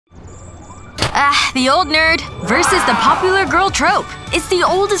The old nerd versus the popular girl trope. It's the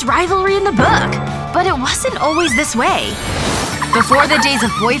oldest rivalry in the book. But it wasn't always this way. Before the days of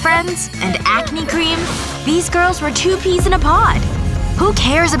boyfriends and acne cream, these girls were two peas in a pod. Who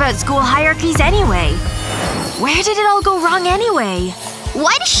cares about school hierarchies anyway? Where did it all go wrong anyway?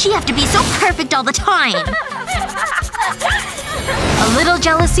 Why does she have to be so perfect all the time? A little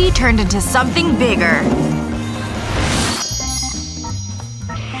jealousy turned into something bigger.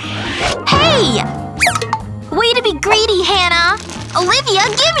 Hey! Way to be greedy, Hannah! Olivia,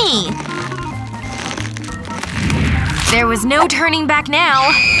 gimme! There was no turning back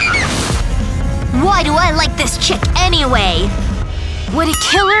now. Why do I like this chick anyway? Would it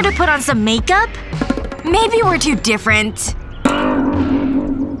kill her to put on some makeup? Maybe we're too different.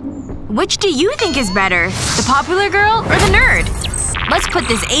 Which do you think is better? The popular girl or the nerd? Let's put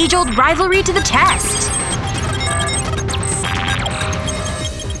this age-old rivalry to the test.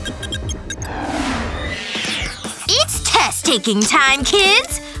 It's test-taking time,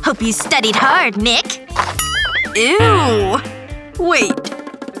 kids! Hope you studied hard, Nick. Ew. Wait.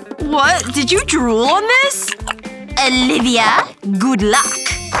 What? Did you drool on this? Olivia, good luck.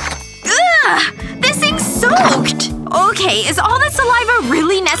 Ugh! This thing's soaked! Okay, is all that saliva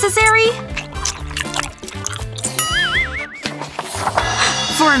really necessary?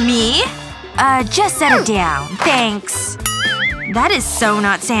 For me? Just set it down. Thanks. That is so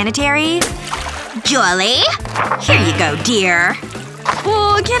not sanitary. Jolly? Here you go, dear.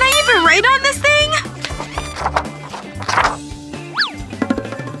 Well, can I even write on this thing?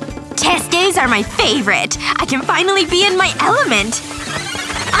 Test days are my favorite. I can finally be in my element.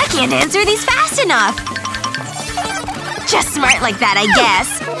 I can't answer these fast enough. Just smart like that, I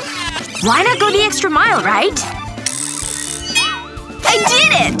guess. Why not go the extra mile, right? I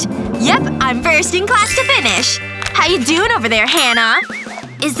did it! Yep, I'm first in class to finish. How you doing over there, Hannah?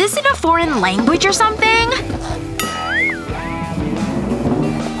 Is this in a foreign language or something?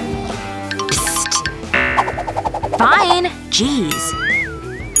 Psst. Fine. Jeez.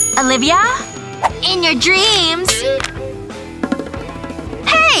 Olivia? In your dreams.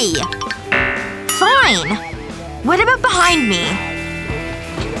 Hey! Fine. What about behind me?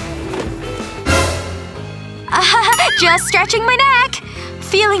 Just stretching my neck.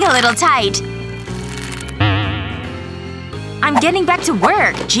 Feeling a little tight. I'm getting back to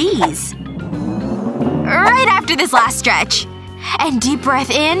work. Jeez. Right after this last stretch. And deep breath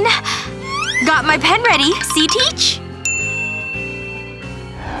in. Got my pen ready. See, teach?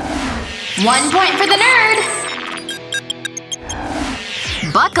 1 point for the nerd!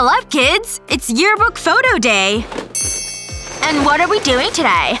 Buckle up, kids! It's yearbook photo day! And what are we doing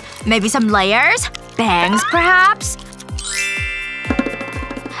today? Maybe some layers? Bangs, perhaps?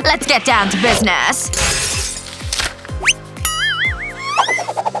 Let's get down to business.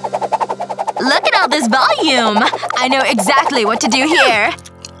 Look at all this volume! I know exactly what to do here.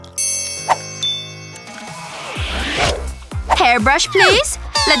 Hairbrush, please.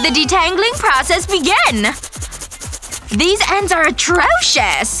 Let the detangling process begin. These ends are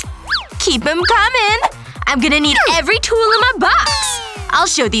atrocious. Keep them coming. I'm gonna need every tool in my box. I'll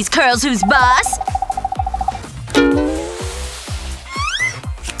show these curls who's boss.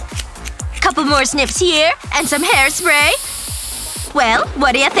 Couple more snips here, and some hairspray. Well,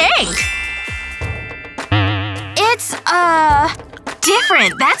 what do you think? It's,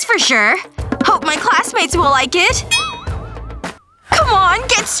 different, that's for sure. Hope my classmates will like it. Come on,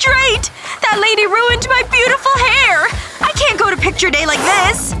 get straight! That lady ruined my beautiful hair! I can't go to picture day like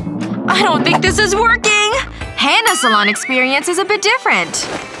this! I don't think this is working! Hannah's salon experience is a bit different.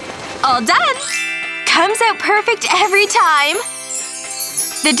 All done! Comes out perfect every time.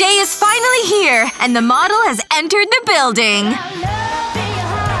 The day is finally here, and the model has entered the building.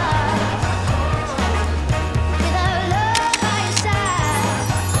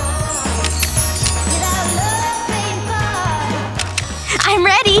 I'm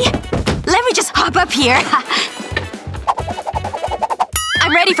ready! Let me just hop up here.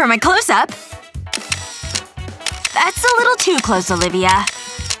 I'm ready for my close-up. That's a little too close, Olivia.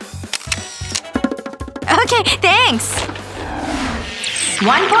 Okay, thanks.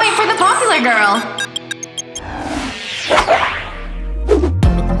 1 point for the popular girl. Give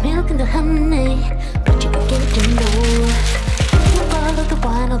me the milk and the honey, but you can get it to know. You follow the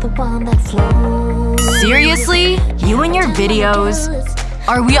wine or the one that flows. Seriously? You and your videos.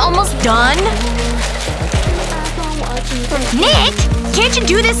 Are we almost done? Nick! Can't you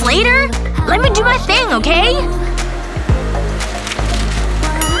do this later? Let me do my thing, okay?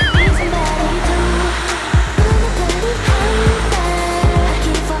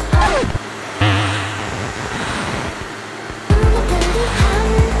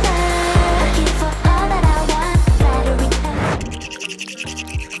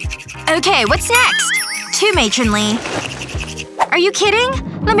 Okay, what's next? Too matronly. Are you kidding?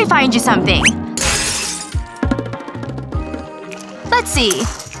 Let me find you something. Let's see.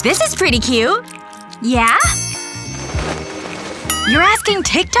 This is pretty cute. Yeah? You're asking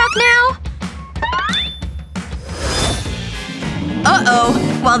TikTok now?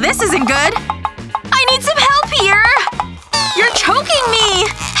 Uh-oh. Well, this isn't good. I need some help here! You're choking me!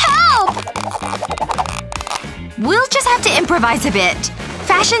 Help! We'll just have to improvise a bit.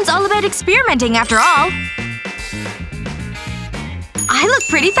 Fashion's all about experimenting after all. I look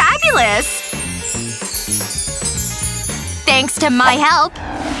pretty fabulous! Thanks to my help.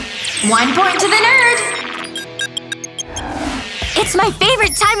 1 point to the nerd! It's my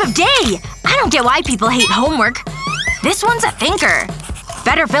favorite time of day! I don't get why people hate homework. This one's a thinker.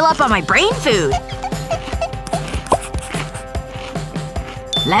 Better fill up on my brain food.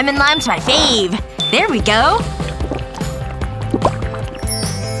 Lemon lime's my fave. There we go.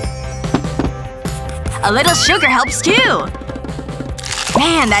 A little sugar helps too.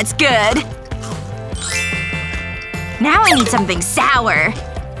 Man, that's good. Now I need something sour.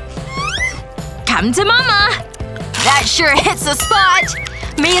 Come to mama! That sure hits the spot!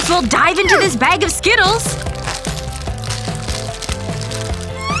 May as well dive into this bag of Skittles.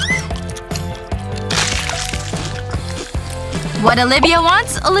 What Olivia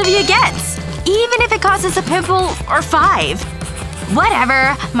wants, Olivia gets. Even if it causes a pimple or 5.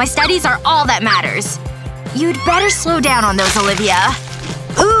 Whatever. My studies are all that matters. You'd better slow down on those, Olivia.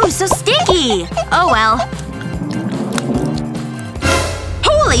 Ooh, so sticky! Oh well.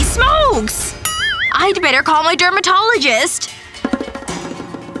 Holy smokes! I'd better call my dermatologist.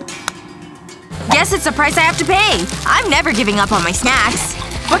 Guess it's the price I have to pay. I'm never giving up on my snacks.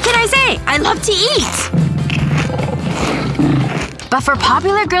 What can I say? I love to eat! But for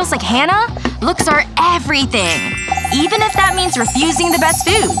popular girls like Hannah, looks are everything. Even if that means refusing the best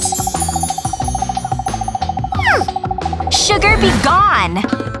foods. Sugar be gone!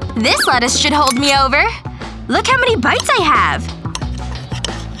 This lettuce should hold me over. Look how many bites I have.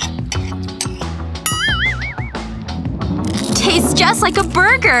 Tastes just like a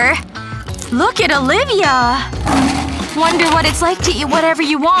burger. Look at Olivia. Wonder what it's like to eat whatever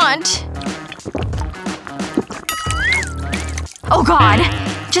you want. Oh god.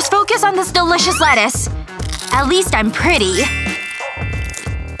 Just focus on this delicious lettuce. At least I'm pretty.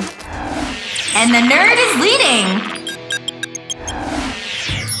 And the nerd is leading!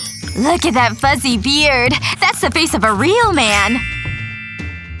 Look at that fuzzy beard. That's the face of a real man.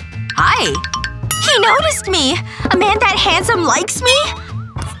 Hi. He noticed me! A man that handsome likes me?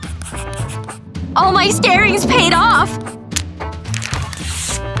 All my staring's paid off.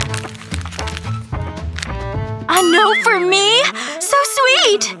 A note for me? So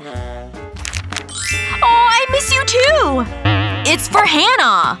sweet! Oh, I miss you too! It's for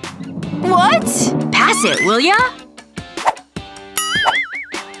Hannah. What? Pass it, will ya?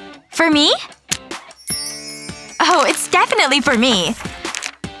 For me? Oh, it's definitely for me.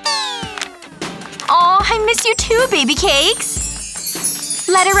 Aw, I miss you too, baby cakes.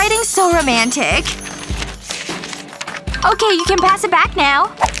 Letter writing's so romantic. Okay, you can pass it back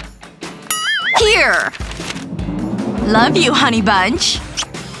now. Here. Love you, honey bunch.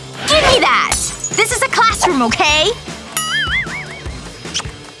 Give me that! This is a classroom, okay?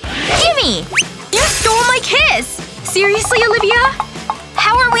 Gimme! You stole my kiss! Seriously, Olivia?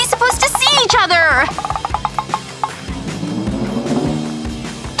 How are we supposed to see each other?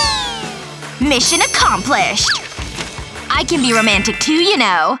 Mission accomplished. I can be romantic too, you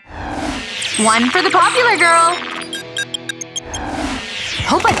know. 1 for the popular girl.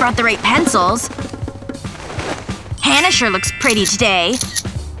 Hope I brought the right pencils. Hannah sure looks pretty today.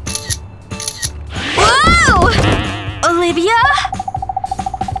 Whoa! Olivia?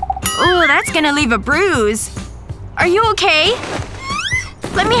 Ooh, that's gonna leave a bruise. Are you okay?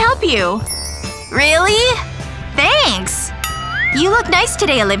 Let me help you. Really? Thanks. You look nice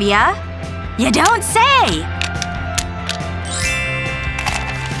today, Olivia. You don't say!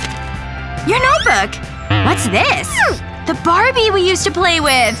 Your notebook! What's this? The Barbie we used to play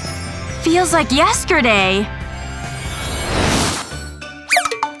with! Feels like yesterday.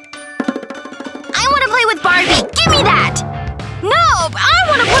 I wanna play with Barbie! Give me that! Nope! I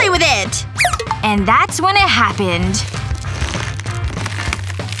wanna play with it! And that's when it happened.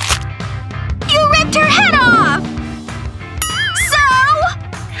 You ripped her head off!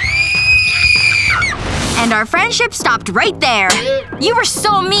 And our friendship stopped right there. You were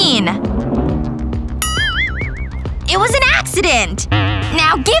so mean. It was an accident!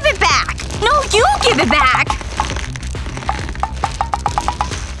 Now give it back! No, you give it back!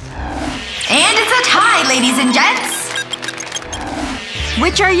 And it's a tie, ladies and gents!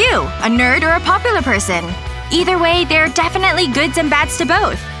 Which are you? A nerd or a popular person? Either way, there are definitely goods and bads to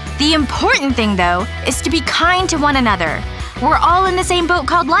both. The important thing, though, is to be kind to one another. We're all in the same boat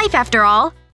called life, after all.